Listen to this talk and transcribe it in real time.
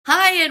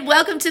Hi, and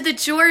welcome to the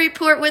Joy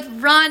Report with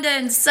Rhonda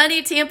in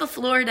sunny Tampa,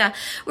 Florida.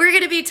 We're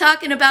going to be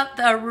talking about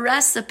the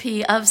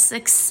recipe of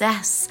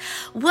success.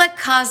 What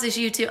causes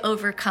you to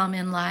overcome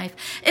in life?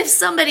 If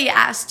somebody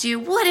asked you,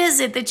 what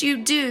is it that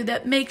you do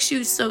that makes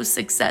you so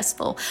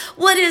successful?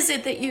 What is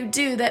it that you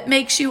do that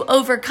makes you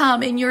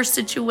overcome in your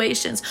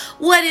situations?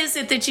 What is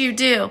it that you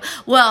do?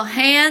 Well,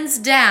 hands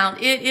down,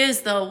 it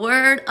is the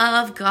Word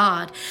of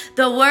God.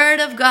 The Word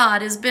of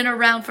God has been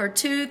around for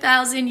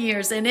 2,000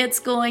 years and it's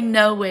going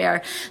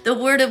nowhere. The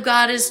Word of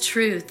God is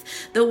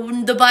truth.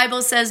 The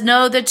Bible says,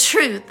 know the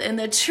truth, and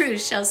the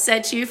truth shall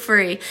set you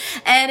free.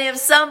 And if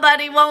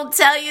somebody won't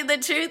tell you the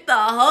truth, the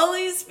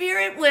Holy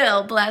Spirit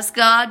will, bless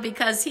God,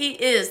 because He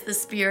is the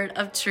Spirit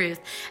of truth.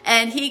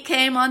 And He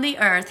came on the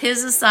earth.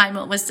 His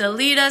assignment was to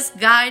lead us,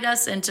 guide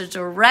us, and to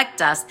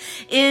direct us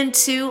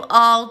into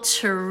all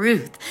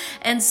truth.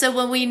 And so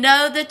when we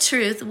know the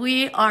truth,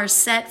 we are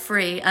set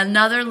free.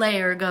 Another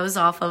layer goes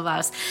off of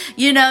us.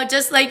 You know,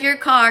 just like your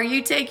car,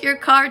 you take your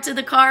car to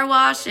the car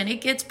wash, and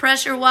it gets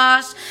pressure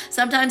washed.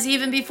 Sometimes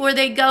even before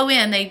they go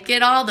in, they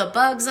get all the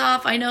bugs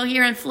off. I know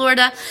here in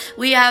Florida,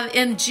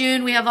 in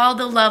June, we have all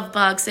the love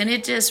bugs, and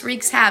it just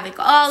wreaks havoc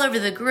all over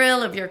the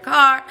grill of your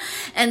car.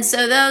 And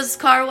so those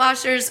car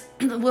washers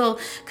will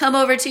come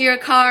over to your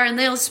car and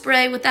they'll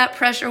spray with that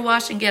pressure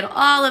wash and get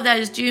all of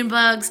those June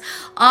bugs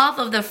off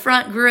of the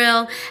front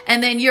grill,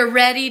 and then you're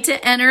ready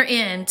to enter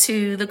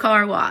into the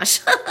car wash.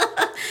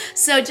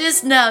 So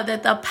just know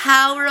that the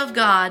power of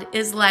God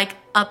is like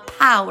a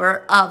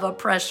power of a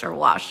pressure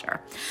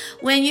washer.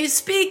 When you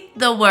speak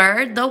the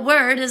word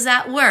is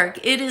at work.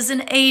 It is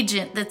an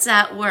agent that's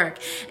at work.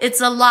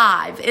 It's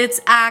alive, it's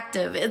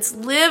active, it's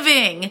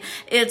living,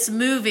 it's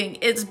moving,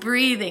 it's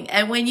breathing.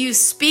 And when you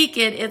speak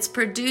it, it's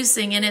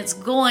producing, and it's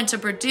going to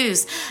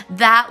produce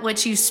that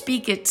which you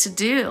speak it to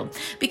do.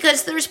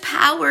 Because there's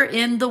power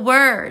in the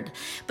word,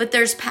 but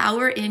there's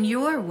power in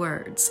your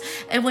words.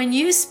 And when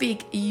you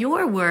speak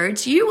your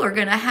words, you are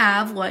going to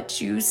have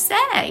what you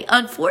say.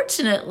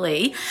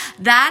 Unfortunately,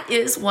 that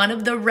is one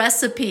of the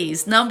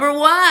recipes. Number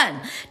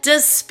one, to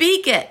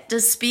speak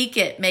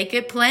it, make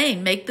it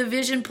plain, make the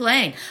vision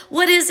plain.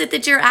 What is it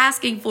that you're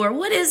asking for?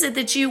 What is it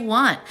that you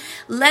want?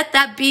 Let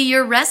that be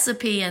your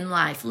recipe in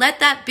life. Let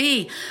that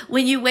be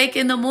when you wake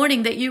in the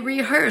morning that you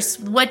rehearse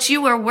what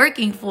you are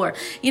working for.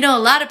 You know, a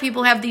lot of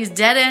people have these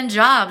dead-end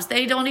jobs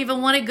they don't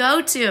even want to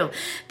go to.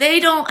 They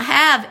don't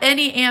have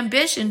any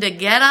ambition to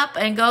get up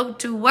and go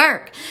to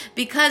work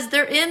because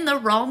they're in the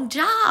wrong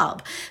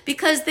job,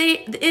 because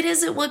it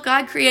isn't what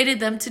God created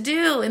them to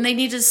do, and they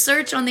need to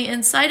search on the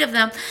inside of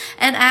them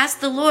and ask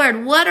the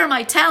Lord, what are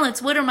my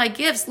talents? What are my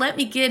gifts? Let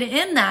me get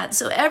in that.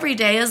 So every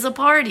day is a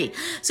party.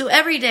 So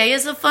every day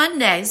is a fun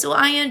day. So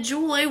I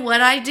enjoy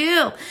what I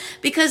do,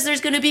 because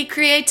there's going to be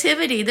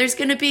creativity. There's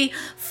going to be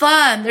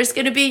fun.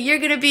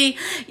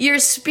 Your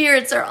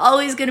spirits are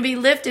always going to be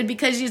lifted,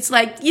 because it's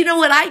like, you know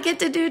what I get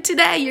to do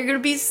today? You're going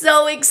to be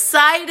so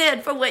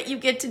excited for what you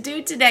get to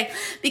do today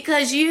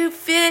because you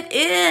fit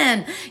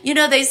in. You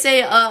know, they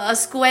say a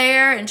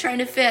square and trying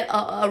to fit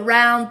a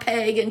round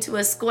peg into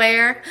a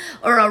square,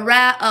 or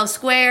a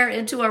square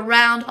into a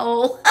round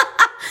hole.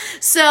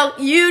 So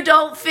you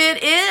don't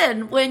fit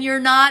in when you're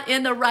not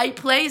in the right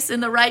place,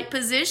 in the right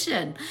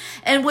position,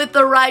 and with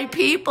the right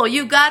people.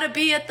 You got to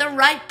be at the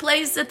right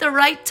place at the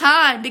right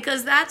time,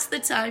 because that's the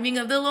timing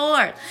of the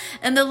Lord.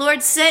 And the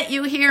Lord sent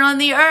you here on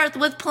the earth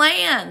with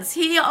plans.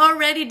 He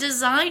already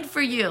designed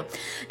for you.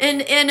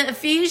 In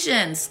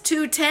Ephesians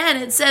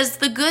 2:10, it says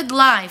the good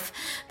life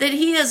that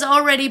He has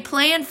already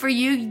planned for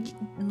you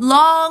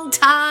long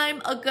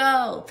time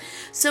ago.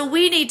 So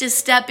we need to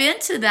step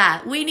into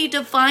that. We need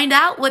to find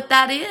out what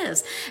that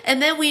is.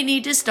 And then we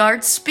need to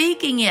start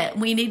speaking it.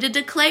 We need to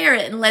declare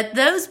it and let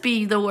those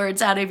be the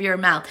words out of your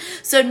mouth.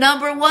 So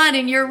number one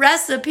in your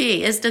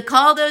recipe is to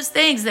call those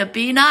things that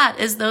be not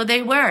as though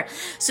they were.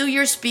 So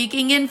you're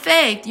speaking in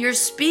faith. You're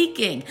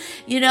speaking.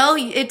 You know,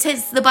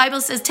 the Bible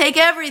says, take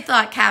every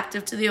thought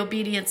captive to the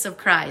obedience of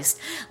Christ.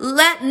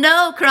 Let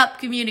no corrupt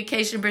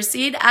communication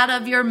proceed out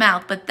of your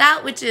mouth, but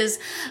that which is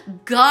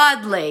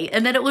godly,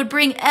 and that it would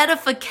bring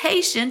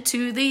edification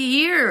to the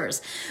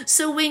ears.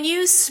 So when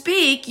you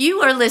speak,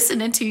 you are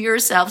listening to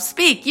yourself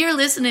speak. You're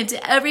listening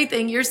to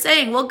everything you're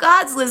saying. Well,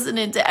 God's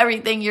listening to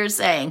everything you're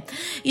saying.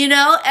 You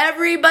know,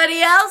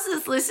 everybody else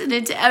is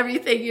listening to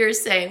everything you're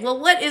saying. Well,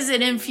 what is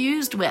it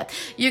infused with?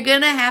 You're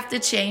going to have to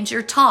change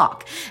your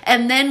talk.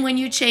 And then when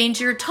you change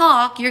your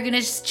talk, you're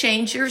going to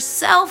change your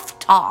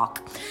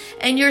self-talk.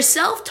 And your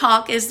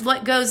self-talk is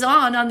what goes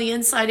on the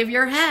inside of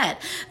your head.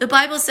 The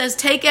Bible says,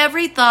 take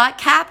every thought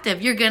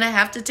captive. You're going to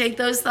have to take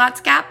those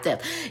thoughts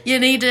captive. You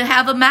need to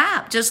have a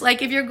map. Just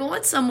like if you're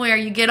going somewhere,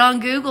 you get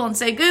on Google and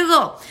say,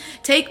 Google,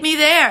 take me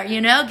there,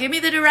 give me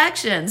the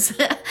directions.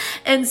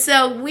 And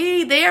so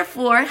we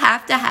therefore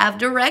have to have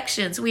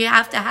directions. We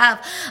have to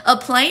have a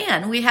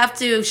plan. We have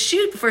to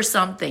shoot for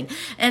something.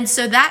 And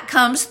so that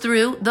comes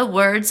through the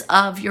words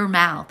of your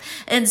mouth.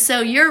 And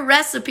so your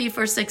recipe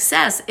for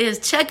success is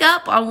check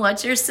up on what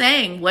you're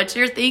saying, what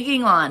you're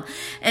thinking on.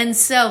 And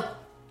so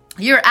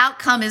Your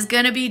outcome is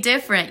going to be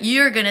different.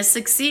 You're going to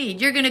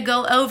succeed. You're going to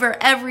go over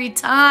every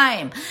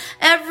time.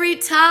 Every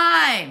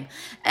time.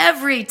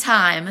 Every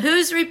time.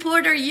 Whose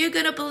report are you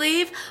going to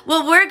believe?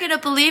 Well, we're going to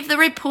believe the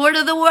report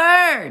of the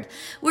word.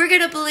 We're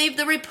going to believe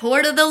the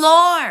report of the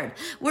Lord.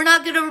 We're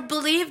not going to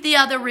believe the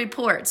other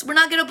reports. We're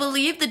not going to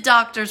believe the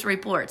doctor's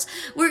reports.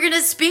 We're going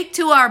to speak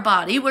to our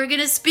body. We're going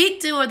to speak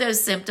to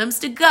those symptoms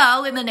to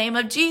go in the name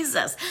of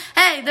Jesus.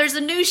 Hey, there's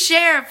a new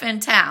sheriff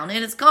in town,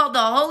 and it's called the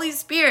Holy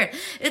Spirit.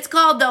 It's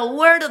called the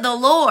Word of the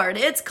Lord.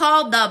 It's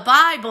called the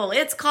Bible.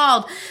 It's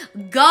called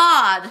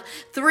God,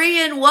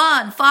 3 in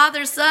 1,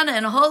 Father, Son,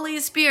 and Holy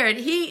Spirit.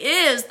 He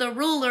is the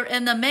ruler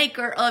and the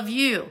maker of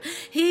you.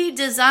 He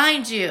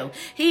designed you.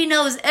 He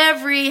knows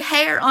every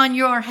hair on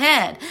your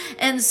head.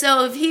 And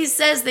so if he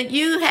says that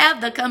you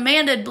have the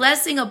commanded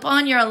blessing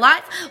upon your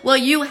life, well,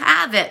 you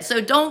have it.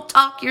 So don't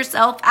talk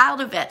yourself out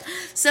of it.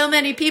 So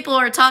many people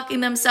are talking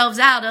themselves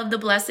out of the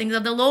blessings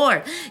of the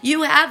Lord.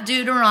 You have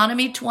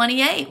Deuteronomy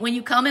 28. When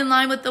you come in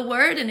line with the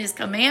word and his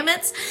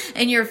commandments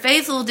and you're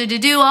faithful to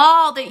do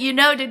all that you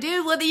know to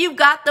do, whether you've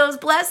got those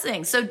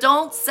blessings. So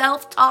don't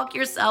self-talk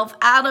yourself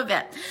out of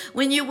it.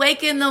 When you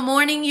wake in the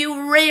morning,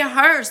 you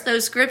rehearse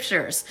those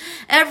scriptures.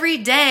 Every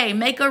day,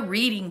 make a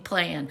reading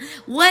plan.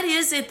 What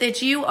is it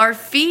that you are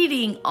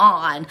feeding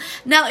on?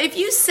 Now, if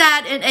you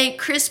sat and ate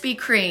Krispy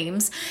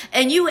Kremes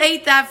and you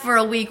ate that for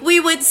a week, we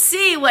would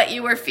see what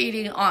you were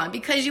feeding on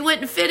because you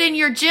wouldn't fit in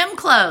your gym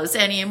clothes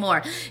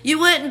anymore. You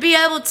wouldn't be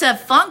able to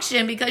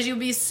function because you'd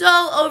be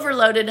so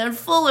overloaded and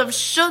full of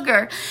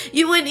sugar.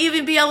 You wouldn't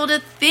even be able to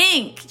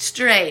think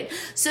straight.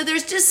 So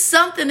there's just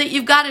something that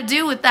you've got to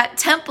do with that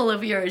temple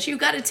of yours. You've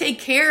got to take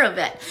care of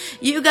it.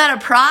 You got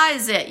to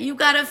prize it. You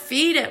got to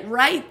feed it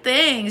right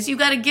things. You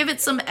got to give it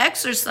some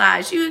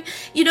exercise. You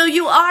know,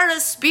 you are a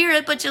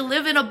spirit, but you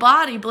live in a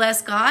body,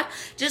 bless God.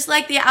 Just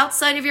like the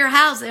outside of your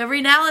house.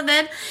 Every now and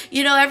then,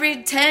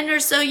 every 10 or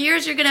so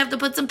years, you're going to have to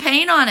put some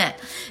paint on it.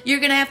 You're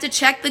going to have to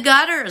check the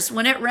gutters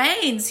when it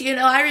rains.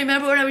 I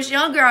remember when I was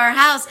younger, our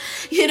house,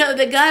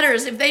 the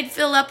gutters, if they'd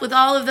fill up with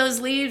all of those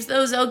leaves,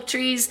 those oak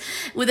trees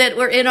that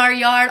were in our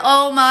yard,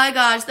 oh my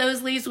gosh,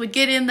 those leaves would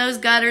get in those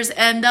gutters,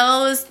 and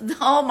those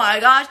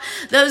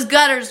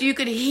gutters, you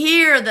could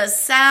hear the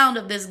sound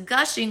of this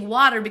gushing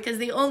water because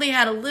they only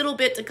had a little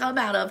bit to come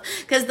out of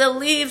because the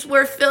leaves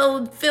were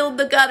filled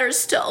the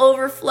gutters to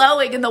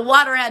overflowing, and the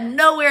water had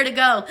nowhere to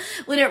go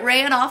when it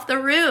ran off the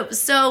roof.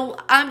 So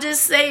I'm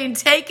just saying,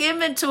 take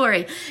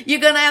inventory. You're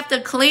going to have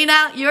to clean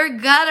out your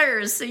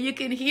gutters so you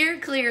can hear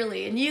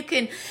clearly and you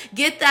can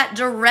get that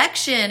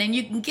direction and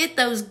you can get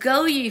those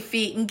go ye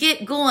feet and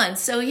get going.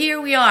 So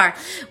here we are.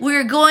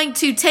 We're going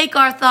to take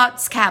our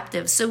thoughts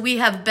captive so we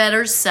have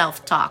better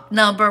self-talk.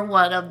 Number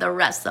 1 of the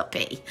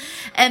recipe.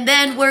 And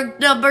then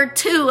number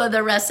 2 of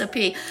the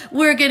recipe.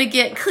 We're going to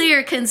get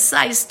clear,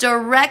 concise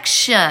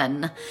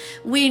direction.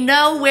 We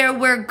know where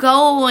we're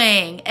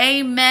going.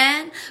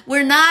 Amen.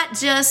 We're not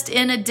just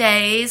in a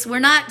daze. We're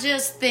not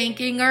just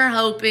thinking or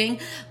hoping,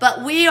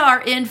 but we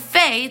are in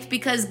faith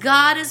because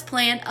God has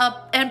planned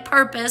up and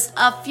purposed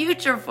a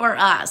future for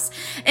us.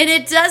 And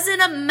it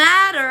doesn't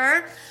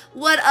matter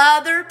what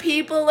other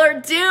people are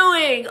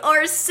doing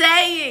or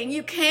saying.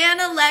 You can't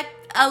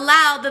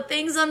allow the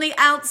things on the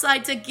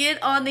outside to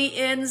get on the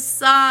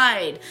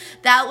inside.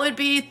 That would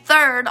be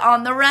 3rd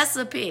on the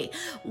recipe.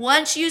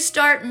 Once you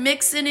start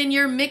mixing in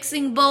your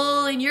mixing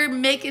bowl and you're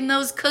making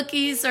those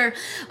cookies or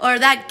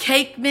that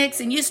cake mix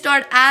and you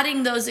start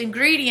adding those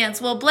ingredients,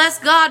 well, bless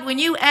God, when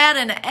you add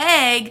an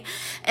egg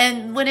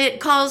and when it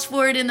calls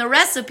for it in the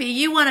recipe,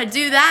 you want to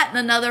do that in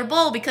another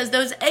bowl because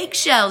those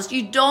eggshells,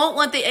 you don't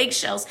want the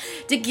eggshells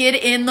to get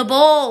in the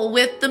bowl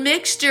with the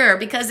mixture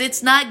because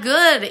it's not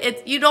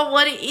good. You don't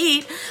want to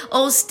eat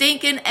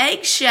stinking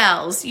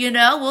eggshells.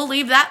 We'll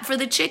leave that for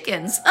the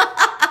chickens.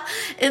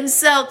 And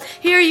so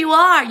here you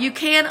are. You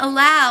can't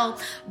allow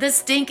the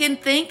stinking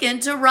thinking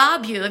to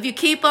rob you. If you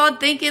keep on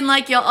thinking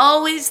like you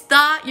always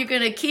thought, you're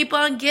going to keep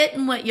on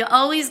getting what you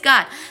always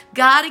got.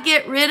 Got to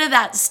get rid of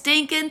that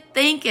stinking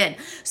thinking.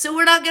 So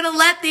we're not going to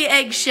let the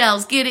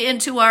eggshells get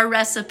into our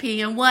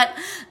recipe and what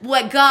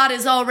God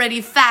has already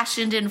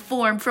fashioned and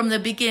formed from the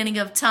beginning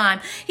of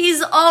time.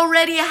 He's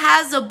already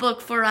has a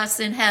book for us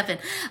in heaven,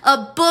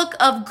 a book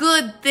of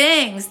good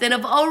things that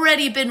have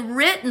already been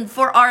written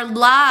for our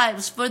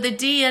lives, for the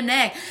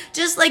DNA,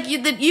 just like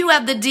you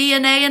have the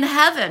DNA in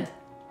heaven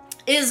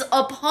is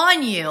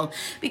upon you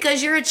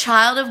because you're a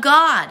child of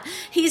God.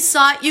 He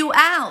sought you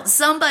out.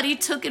 Somebody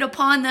took it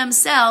upon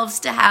themselves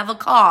to have a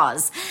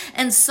cause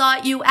and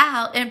sought you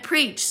out and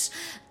preached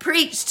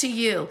to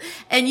you,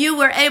 and you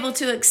were able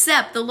to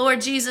accept the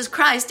Lord Jesus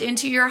Christ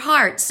into your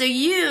heart. So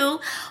you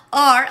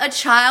are a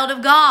child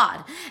of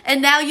God.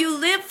 And now you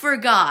live for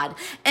God.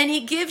 And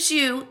he gives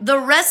you the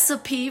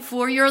recipe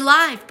for your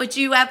life, but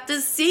you have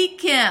to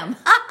seek him.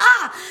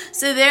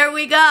 So there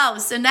we go.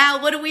 So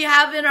now what do we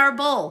have in our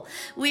bowl?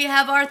 We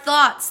have our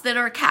thoughts that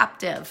are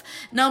captive.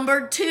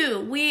 Number 2,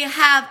 we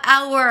have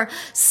our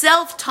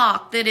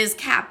self-talk that is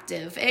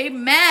captive.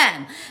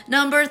 Amen.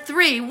 Number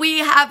 3, we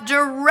have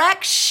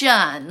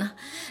direction.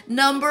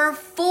 Number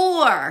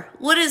 4,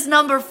 what is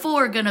number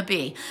 4 going to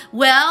be?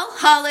 Well,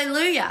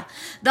 hallelujah,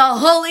 the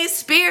Holy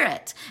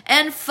Spirit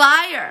and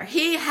fire.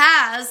 He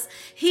has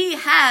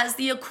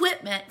the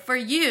equipment for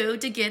you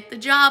to get the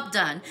job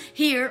done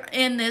here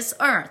in this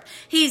earth.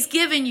 He's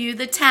given you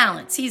the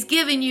talents. He's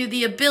given you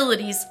the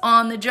abilities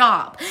on the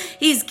job.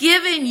 He's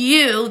given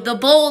you the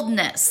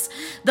boldness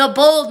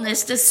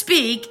to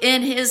speak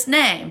in his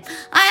name.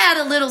 I had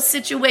a little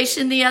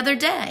situation the other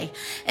day,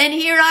 and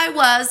here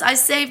I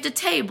saved a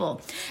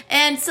table,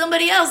 and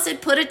somebody else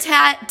had put a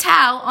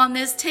towel on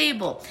this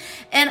table.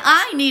 And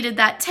I needed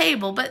that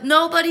table, but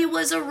nobody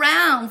was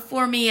around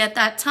for me at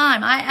that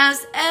time. I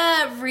asked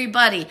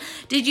everybody,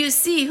 did you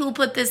see who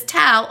put this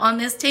towel on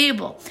this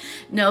table?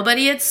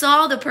 Nobody had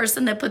saw the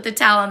person that put the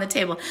towel on the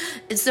table.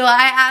 So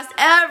I asked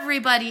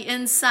everybody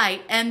in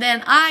sight, and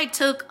then I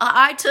took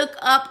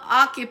up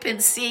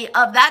occupancy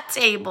of that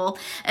table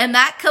and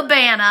that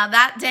cabana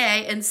that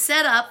day and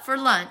set up for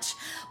lunch.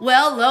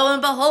 Well, lo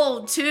and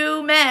behold,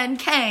 2 men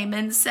came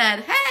and said,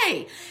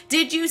 hey,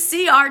 did you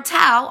see our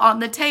towel on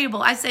the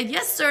table? I said,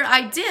 yes, sir,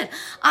 I did.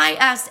 I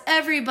asked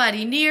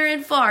everybody near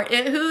and far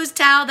whose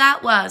towel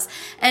that was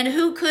and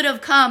who could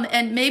have come,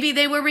 and maybe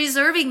they were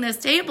reserving this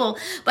table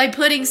by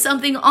putting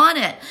something on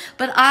it.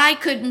 But I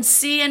couldn't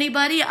see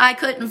anybody. I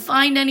couldn't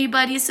find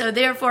anybody, so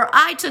therefore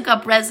I took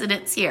up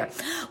residence here.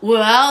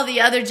 Well, the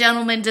other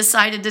gentleman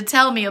decided to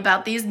tell me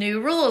about these new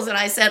rules, and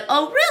I said,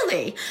 oh,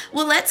 really?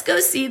 Well, let's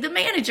go see the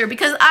manager,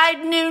 because I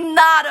knew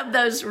not of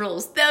those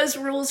rules. Those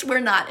rules were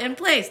not in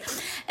place.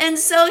 And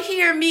so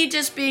here, me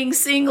just being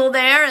single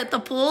there at the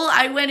pool,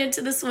 I went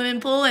into the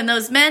swimming pool, and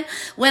those men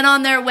went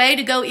on their way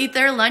to go eat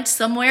their lunch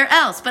somewhere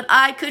else. But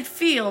I could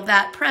feel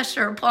that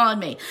pressure upon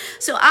me.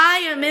 So I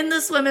am in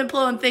the swimming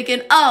pool and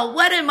thinking, oh,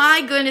 what am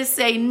I going to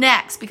say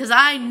next? Because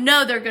I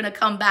know they're going to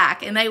come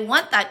back and they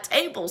want that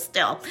table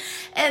still.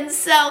 And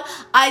so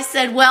I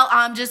said, well,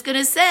 I'm just going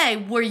to say,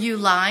 were you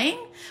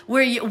lying?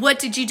 What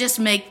did you just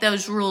make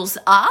those rules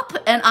up?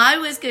 And I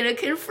was going to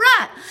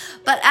confront.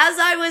 But as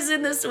I was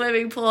in the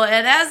swimming pool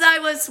and as I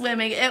was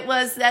swimming, it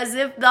was as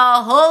if the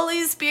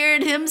Holy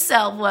Spirit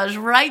himself was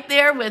right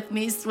there with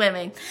me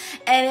swimming.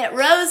 And it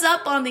rose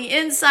up on the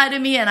inside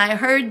of me, and I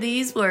heard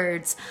these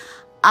words: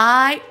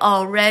 I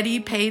already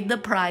paid the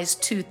price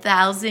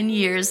 2,000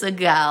 years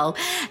ago.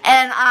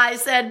 And I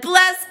said,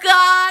 bless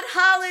God,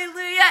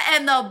 hallelujah.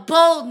 And the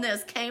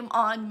boldness came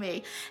on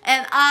me.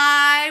 And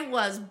I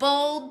was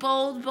bold.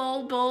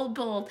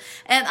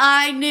 And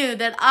I knew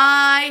that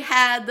I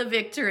had the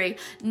victory.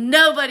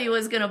 Nobody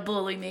was going to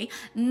bully me.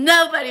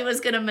 Nobody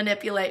was going to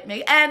manipulate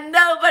me. And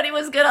nobody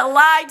was going to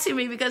lie to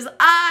me, because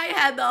I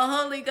had the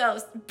Holy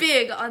Ghost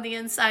big on the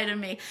inside of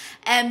me.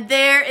 And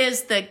there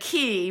is the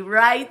key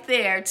right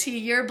there to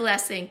your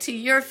blessing, to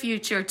your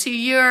future, to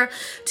your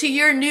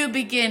new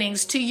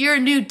beginnings, to your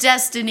new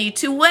destiny,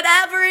 to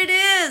whatever it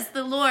is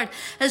the Lord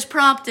has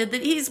prompted,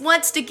 that he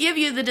wants to give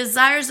you the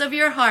desires of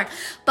your heart.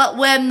 But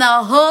when the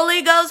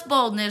Holy Ghost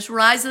boldness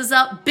rises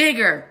up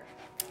bigger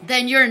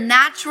than your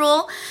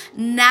natural,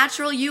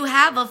 you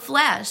have a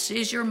flesh,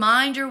 is your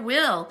mind, your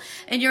will,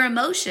 and your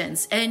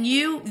emotions. And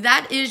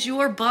that is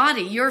your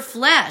body, your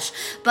flesh.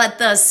 But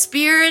the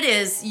spirit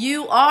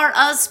you are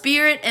a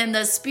spirit, and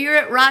the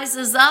spirit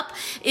rises up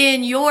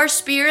in your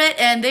spirit,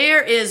 and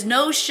there is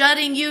no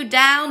shutting you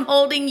down,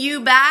 holding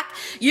you back.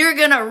 You're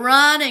going to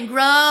run and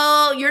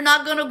grow. You're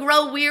not going to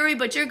grow weary,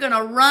 but you're going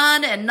to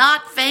run and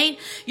not faint.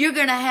 You're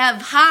going to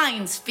have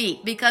hinds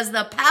feet, because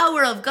the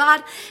power of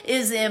God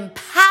is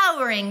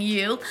empowering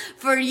you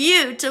for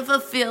you to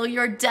fulfill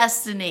your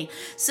destiny.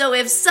 So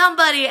if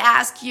somebody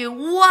asks you,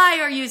 why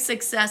are you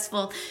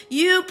successful?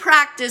 You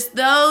practice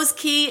those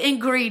key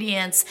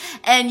ingredients,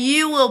 and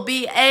you will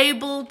be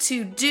able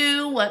to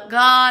do what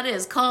God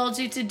has called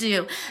you to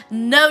do.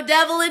 No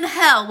devil in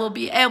hell will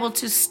be able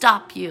to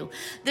stop you.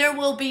 There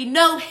will be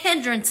no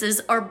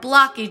hindrances or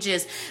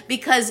blockages,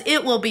 because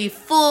it will be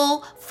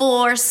full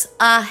force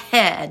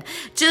ahead,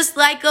 just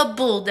like a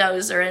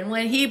bulldozer. And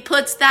when he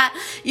puts that,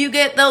 you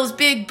get those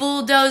big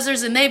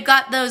bulldozers, and they've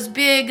got those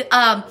big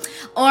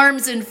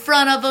arms in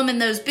front of them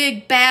and those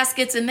big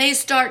baskets, and they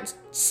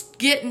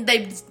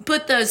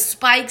put those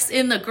spikes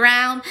in the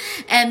ground,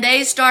 and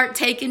they start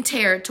taking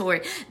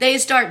territory. They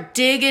start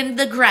digging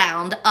the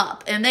ground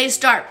up, and they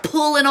start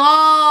pulling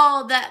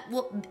all that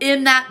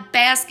in that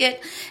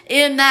basket,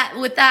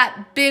 with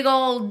that big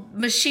old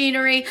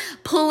machinery,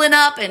 pulling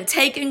up and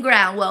taking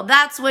ground. Well,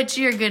 that's what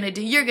you're going to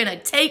do. You're going to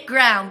take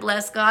ground,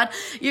 bless God.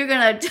 You're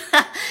going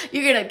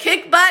to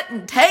kick butt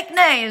and take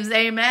names,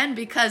 amen,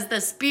 because the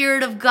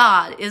Spirit of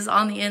God is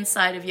on the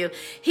inside of you.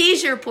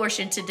 He's your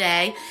portion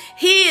today.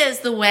 He is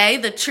the way, way,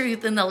 the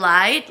truth, and the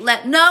light.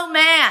 Let no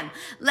man,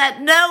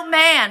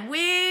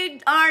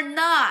 we are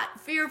not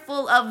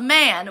fearful of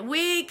man.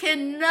 We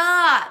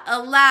cannot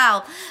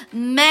allow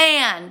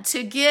man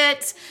to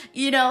get,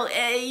 you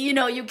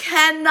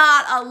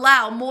cannot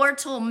allow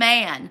mortal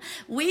man.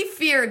 We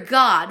fear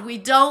God. We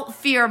don't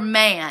fear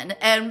man.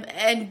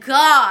 And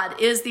God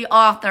is the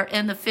author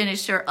and the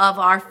finisher of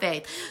our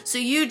faith. So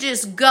you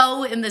just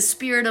go in the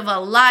spirit of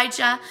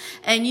Elijah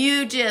and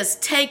you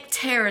just take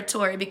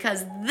territory,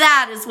 because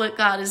that is what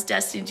God has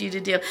destined you to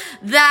do.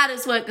 That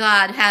is what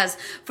God has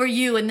for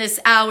you in this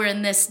hour,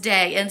 in this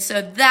day. And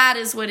so that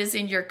is what is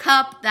in your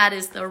cup. That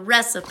is the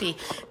recipe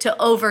to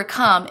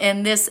overcome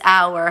in this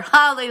hour.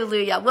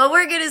 Hallelujah. Well,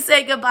 we're going to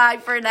say goodbye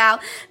for now.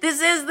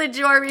 This is the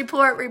Joy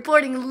Report,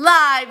 reporting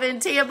live in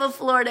Tampa,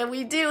 Florida.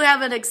 We do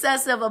have an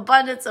excessive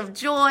abundance of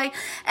joy.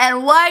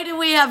 And why do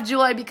we have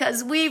joy?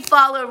 Because we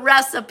follow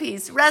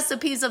recipes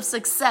of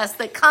success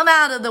that come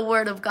out of the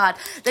Word of God,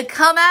 that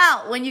come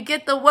out. When you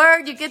get the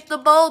Word, you get the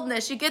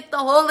boldness, you get the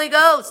Holy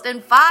Ghost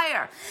and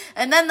fire.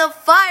 And then the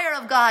fire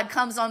of God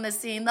comes on the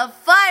scene. The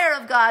fire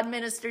of God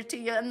ministers to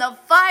you, and the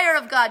fire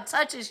of God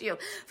touches you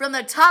from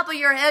the top of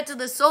your head to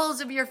the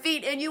soles of your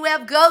feet, and you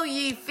have go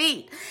ye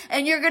feet.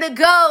 And you're going to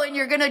go, and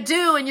you're going to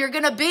do, and you're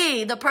going to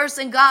be the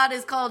person God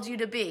has called you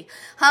to be.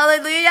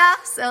 Hallelujah.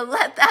 So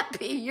let that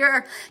be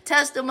your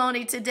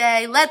testimony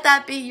today. Let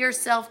that be your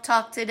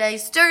self-talk today.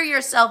 Stir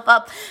yourself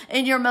up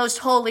in your most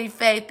holy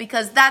faith,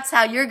 because that's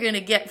how you're going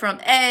to get from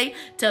A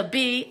to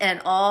B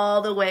and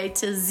all the way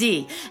to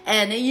Z.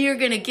 And you're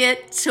going to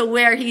get to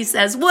where he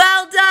says,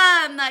 well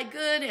done, thy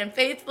good and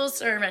faithful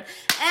servant.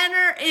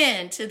 Enter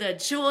into the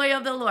joy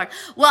of the Lord.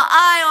 Well,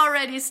 I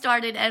already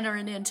started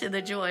entering into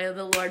the joy of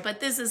the Lord, but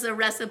this is a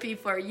recipe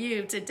for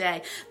you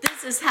today.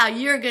 This is how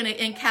you're going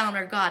to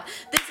encounter God.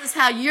 This is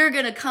how you're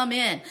going to come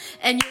in,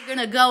 and you're going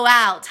to go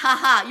out.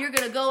 You're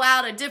going to go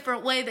out a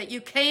different way that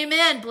you came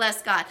in,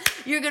 bless God.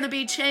 You're going to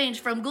be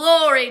changed from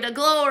glory to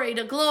glory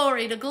to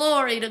glory to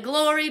glory to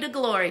glory to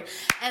glory.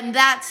 And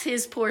that's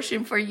his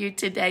portion for you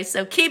today.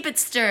 So keep it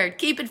stirred.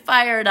 Keep it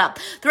fired up.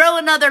 Throw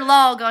another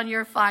log on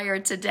your fire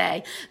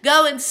today.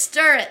 Go and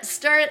stir it,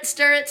 stir it,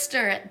 stir it,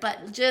 stir it.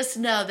 But just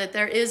know that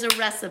there is a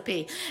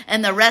recipe,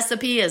 and the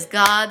recipe is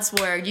God's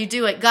Word. You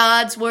do it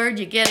God's Word,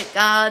 you get it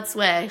God's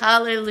way.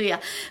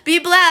 Hallelujah. Be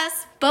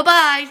blessed.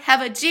 Bye-bye.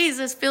 Have a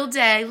Jesus-filled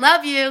day.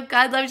 Love you.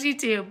 God loves you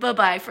too.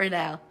 Bye-bye for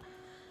now.